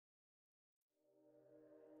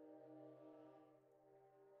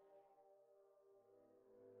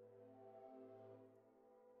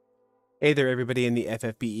Hey there, everybody in the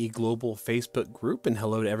FFBE Global Facebook group, and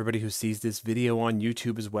hello to everybody who sees this video on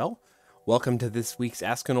YouTube as well. Welcome to this week's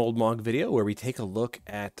Ask an Old Mog video, where we take a look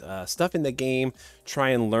at stuff in the game, try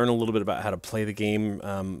and learn a little bit about how to play the game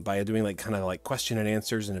by doing kind of question and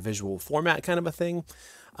answers in a visual format kind of a thing.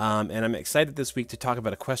 And I'm excited this week to talk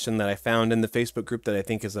about a question that I found in the Facebook group that I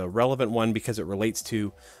think is a relevant one because it relates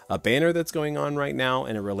to a banner that's going on right now,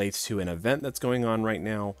 and it relates to an event that's going on right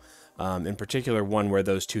now. In particular, one where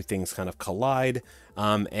those two things kind of collide,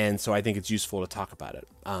 and so I think it's useful to talk about it.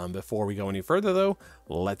 Before we go any further, though,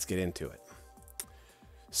 let's get into it.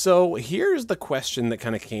 So here's the question that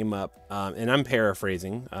kind of came up, and I'm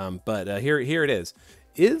paraphrasing, but here it is.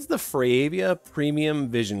 Is the Fryevia Premium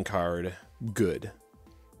Vision Card good?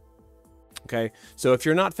 Okay, so if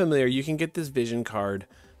you're not familiar, you can get this vision card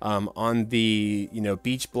on the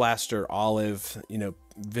Beach Blaster Olive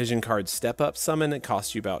Vision Card Step Up Summon. It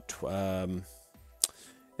costs you about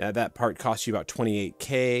that part costs you about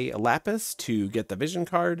 28k lapis to get the Vision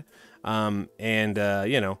Card, it's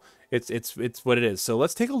what it is. So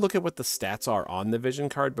let's take a look at what the stats are on the Vision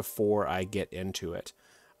Card before I get into it.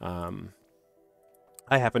 I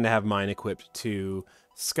happen to have mine equipped to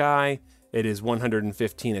Sky. It is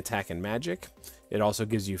 115 attack and magic. It also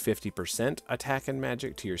gives you 50% attack and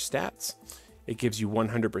magic to your stats. It gives you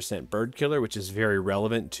 100% bird killer, which is very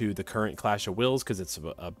relevant to the current Clash of Wills because it's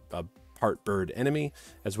a part bird enemy,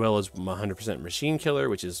 as well as 100% machine killer,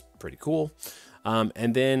 which is pretty cool.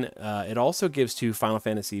 And then it also gives to Final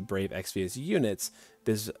Fantasy Brave Exvius units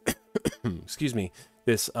this, excuse me,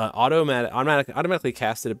 this automatically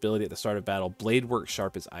casted ability at the start of battle, Blade Work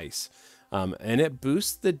Sharp as Ice. And it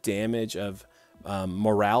boosts the damage of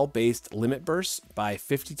morale-based limit bursts by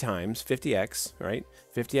 50 times, 50x, right?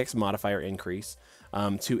 50x modifier increase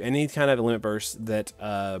to any kind of limit burst that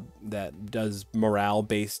does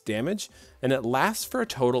morale-based damage, and it lasts for a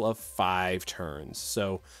total of 5 turns.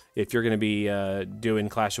 So if you're going to be doing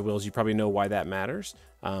Clash of Wills, you probably know why that matters.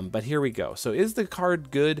 But here we go. So is the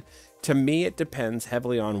card good? To me, it depends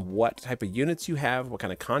heavily on what type of units you have, what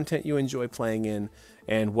kind of content you enjoy playing in,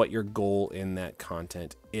 and what your goal in that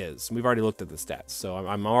content is. We've already looked at the stats, so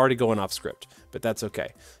I'm already going off script, but that's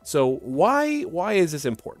okay. So why is this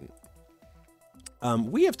important?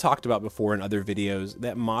 We have talked about before in other videos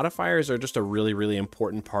that modifiers are just a really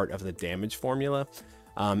important part of the damage formula.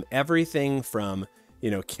 Everything from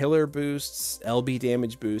killer boosts, LB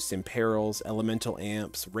damage boosts, imperils, elemental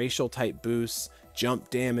amps, racial type boosts, jump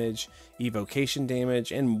damage, evocation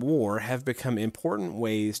damage, and more have become important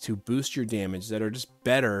ways to boost your damage that are just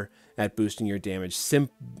better at boosting your damage,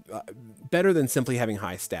 better than simply having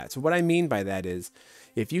high stats. So what I mean by that is,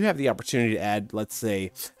 if you have the opportunity to add, let's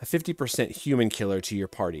say, a 50% human killer to your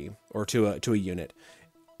party, or to a unit,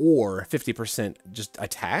 or 50% just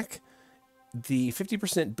attack, the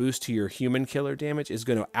 50% boost to your human killer damage is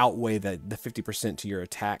going to outweigh the 50% to your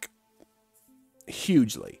attack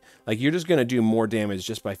hugely. Like, you're just going to do more damage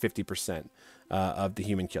just by 50% of the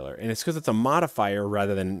human killer, and it's because it's a modifier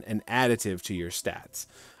rather than an additive to your stats.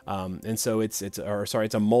 And so it's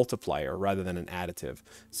a multiplier rather than an additive.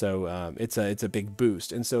 So it's a big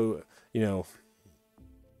boost, and so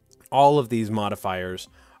all of these modifiers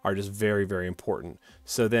are just very important.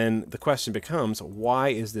 So then the question becomes, why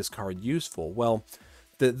is this card useful? Well,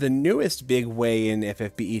 the newest big way in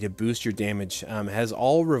FFBE to boost your damage has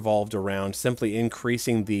all revolved around simply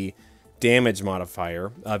increasing the damage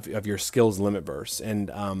modifier of your skill's limit bursts. And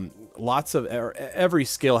every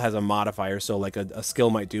skill has a modifier. So like a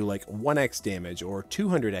skill might do like 1x damage or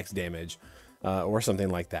 200x damage or something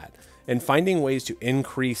like that. And finding ways to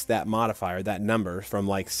increase that modifier, that number, from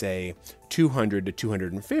like, say, 200 to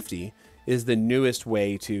 250 is the newest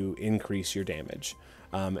way to increase your damage.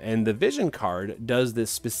 And the Vision Card does this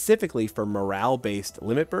specifically for morale-based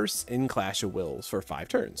limit bursts in Clash of Wills for 5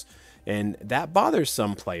 turns. And that bothers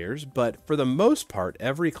some players, but for the most part,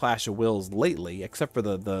 every Clash of Wills lately, except for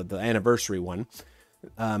the anniversary one,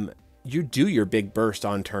 you do your big burst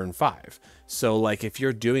on turn 5. So like, if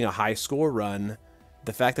you're doing a high score run,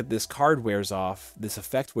 the fact that this card wears off, this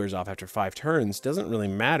effect wears off after 5 turns, doesn't really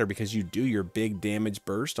matter because you do your big damage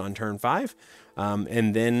burst on turn 5,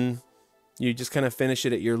 and then you just kind of finish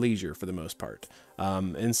it at your leisure for the most part.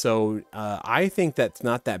 And so I think that's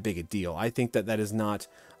not that big a deal. I think that is not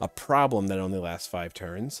a problem that only lasts 5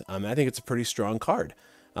 turns. I think it's a pretty strong card.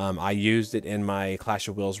 I used it in my Clash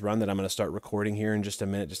of Wills run that I'm going to start recording here in just a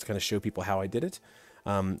minute, just to kind of show people how I did it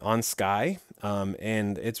on Sky,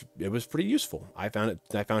 and it was pretty useful. I found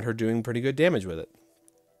her doing pretty good damage with it.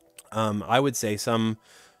 I would say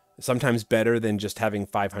sometimes better than just having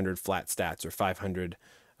 500 flat stats or 500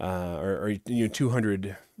 or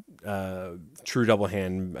 200 true double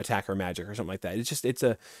hand attacker magic or something like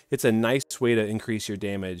that. It's a nice way to increase your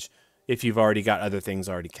damage if you've already got other things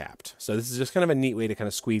already capped. So this is just kind of a neat way to kind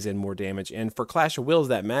of squeeze in more damage. And for Clash of Wills,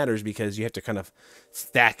 that matters because you have to kind of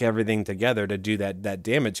stack everything together to do that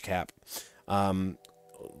damage cap.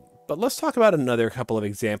 But let's talk about another couple of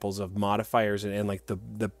examples of modifiers and like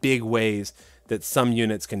the big ways that some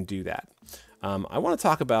units can do that. I want to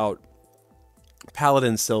talk about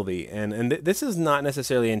Paladin Sylvie, and this is not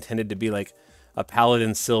necessarily intended to be like a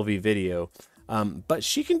Paladin Sylvie video, but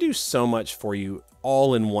she can do so much for you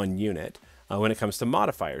all in one unit when it comes to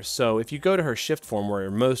modifiers. So if you go to her shift form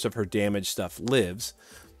where most of her damage stuff lives,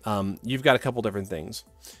 you've got a couple different things.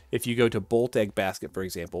 If you go to Bolt Egg Basket, for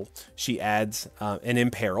example, she adds an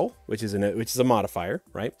Imperil, which is a modifier,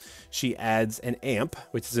 right? She adds an Amp,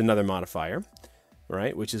 which is another modifier,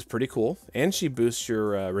 right? Which is pretty cool, and she boosts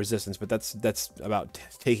your resistance, but that's about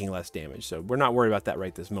taking less damage. So we're not worried about that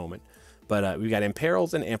right this moment. But we've got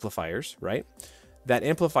Imperils and Amplifiers, right? That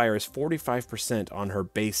Amplifier is 45% on her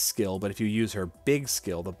base skill, but if you use her big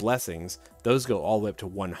skill, the Blessings, those go all the way up to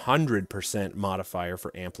 100% modifier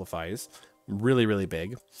for Amplifies. Really, really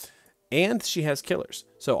big. And she has Killers.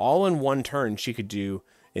 So all in one turn, she could do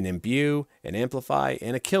an Imbue, an Amplify,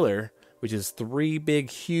 and a Killer, which is 3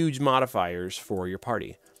 big, huge modifiers for your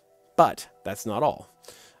party. But that's not all.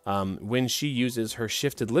 When she uses her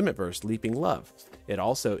Shifted Limit Burst, Leaping Love, it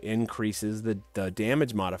also increases the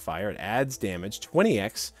damage modifier. It adds damage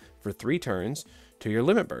 20x for 3 turns to your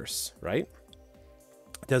limit bursts, right?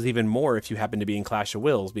 It does even more if you happen to be in Clash of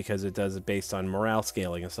Wills because it does it based on morale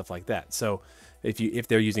scaling and stuff like that. So if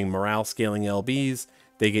they're using morale scaling LBs,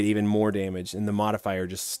 they get even more damage, and the modifier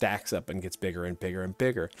just stacks up and gets bigger and bigger and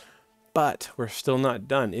bigger. But we're still not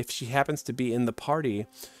done. If she happens to be in the party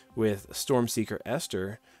with Stormseeker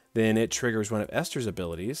Esther, then it triggers one of Esther's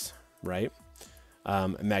abilities, right?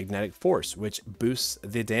 Magnetic Force, which boosts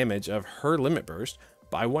the damage of her limit burst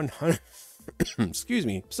by 100. Excuse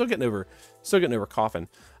me, still getting over coughing.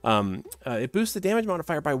 It boosts the damage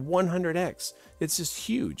modifier by 100x. It's just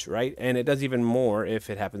huge, right? And it does even more if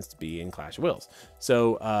it happens to be in Clash of Wills.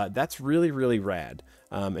 So that's really, really rad.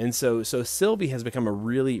 And so Sylvie has become a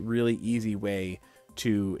really, really easy way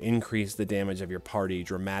to increase the damage of your party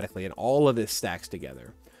dramatically, and all of this stacks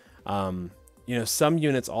together. You know, some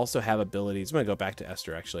units also have abilities. I'm going to go back to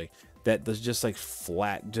Esther, actually, that does just like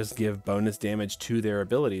flat, just give bonus damage to their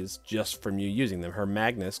abilities just from you using them. Her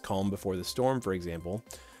Magnus, Calm Before the Storm, for example,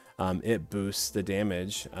 it boosts the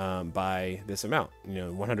damage by this amount, you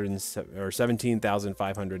know,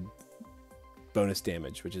 17,500 bonus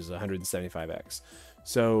damage, which is 175x.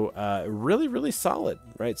 So really, really solid,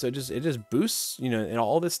 right? So it just boosts, you know, and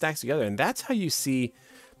all this stacks together. And that's how you see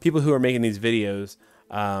people who are making these videos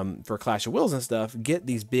for Clash of Wills and stuff get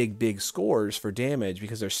these big scores for damage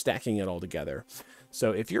because they're stacking it all together.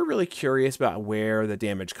 So if you're really curious about where the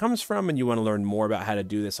damage comes from and you want to learn more about how to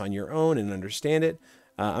do this on your own and understand it,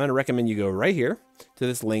 I'm going to recommend you go right here to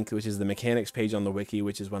this link, which is the mechanics page on the wiki,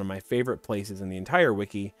 which is one of my favorite places in the entire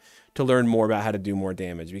wiki to learn more about how to do more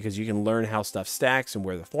damage, because you can learn how stuff stacks and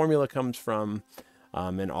where the formula comes from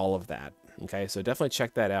and all of that. Okay, so definitely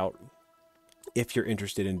check that out if you're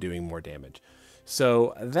interested in doing more damage.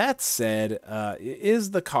 So that said,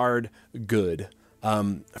 is the card good?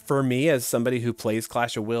 For me, as somebody who plays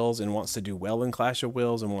Clash of Wills and wants to do well in Clash of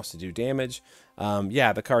Wills and wants to do damage,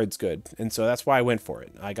 yeah, the card's good. And so that's why I went for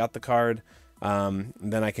it. I got the card,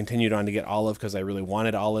 then I continued on to get Olive because I really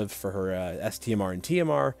wanted Olive for her STMR and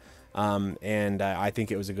TMR, and I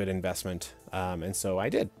think it was a good investment, and so I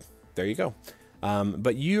did. There you go.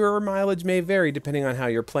 But your mileage may vary depending on how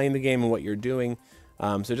you're playing the game and what you're doing.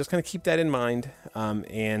 So just kind of keep that in mind.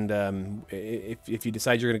 If you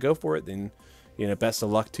decide you're going to go for it, then, you know, best of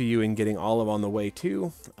luck to you in getting Olive on the way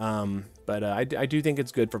too. But I do think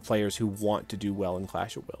it's good for players who want to do well in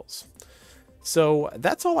Clash of Wills. So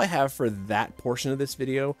that's all I have for that portion of this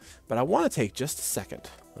video. But I want to take just a second,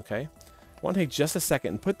 okay? I want to take just a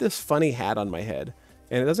second and put this funny hat on my head.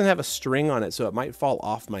 And it doesn't have a string on it, so it might fall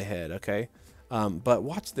off my head, okay? But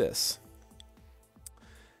watch this.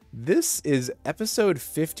 This is episode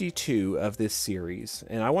 52 of this series,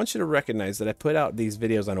 and I want you to recognize that I put out these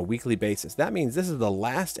videos on a weekly basis. That means this is the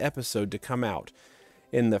last episode to come out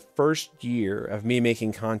in the first year of me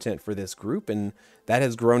making content for this group, and that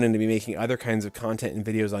has grown into me making other kinds of content and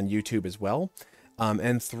videos on YouTube as well.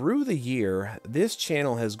 And through the year, this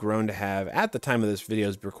channel has grown to have, at the time of this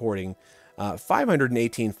video's recording,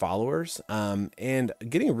 518 followers, and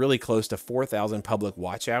getting really close to 4,000 public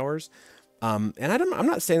watch hours. And I'm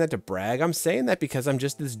not saying that to brag. I'm saying that because I'm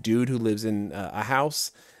just this dude who lives in a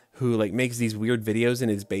house who like makes these weird videos in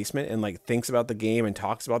his basement and like thinks about the game and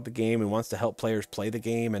talks about the game and wants to help players play the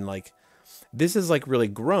game. And like, this is like really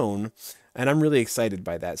grown, and I'm really excited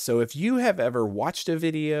by that. So if you have ever watched a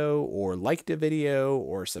video or liked a video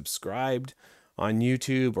or subscribed on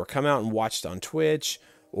YouTube or come out and watched on Twitch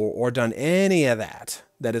or done any of that,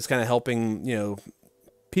 that is kind of helping, you know,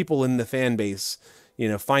 people in the fan base, you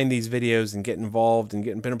know, find these videos and get involved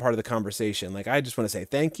and been a part of the conversation. Like, I just want to say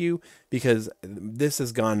thank you, because this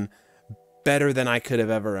has gone better than I could have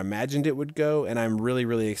ever imagined it would go. And I'm really,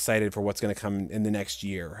 really excited for what's going to come in the next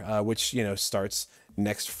year, which, you know, starts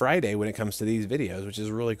next Friday when it comes to these videos, which is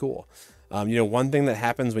really cool. You know, one thing that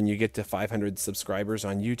happens when you get to 500 subscribers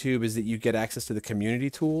on YouTube is that you get access to the community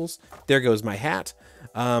tools. There goes my hat.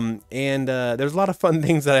 There's a lot of fun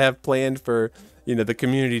things that I have planned for, you know, the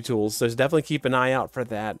community tools. So definitely keep an eye out for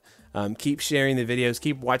that. Keep sharing the videos,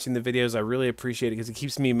 keep watching the videos. I really appreciate it because it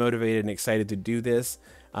keeps me motivated and excited to do this.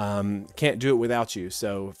 Can't do it without you.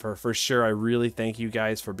 So for sure, I really thank you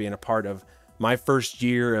guys for being a part of my first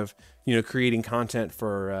year of, you know, creating content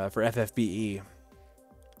for FFBE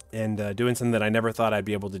and doing something that I never thought I'd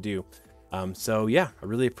be able to do. So yeah, I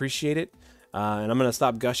really appreciate it. And I'm going to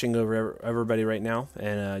stop gushing over everybody right now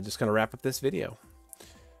and just going to wrap up this video.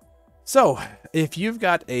 So if you've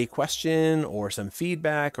got a question or some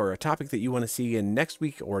feedback or a topic that you want to see in next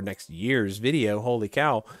week or next year's video, holy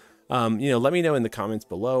cow, you know, let me know in the comments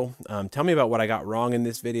below. Tell me about what I got wrong in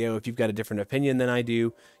this video. If you've got a different opinion than I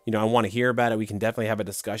do, you know, I want to hear about it. We can definitely have a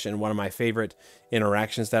discussion. One of my favorite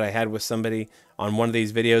interactions that I had with somebody on one of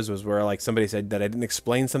these videos was where like somebody said that I didn't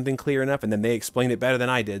explain something clear enough, and then they explained it better than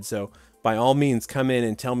I did. So by all means, come in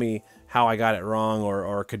and tell me how I got it wrong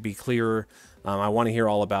or could be clearer. I want to hear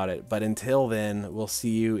all about it. But until then, we'll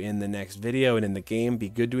see you in the next video and in the game. Be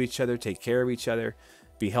good to each other. Take care of each other.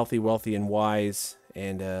 Be healthy, wealthy, and wise.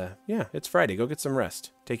 And yeah, it's Friday. Go get some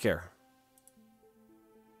rest. Take care.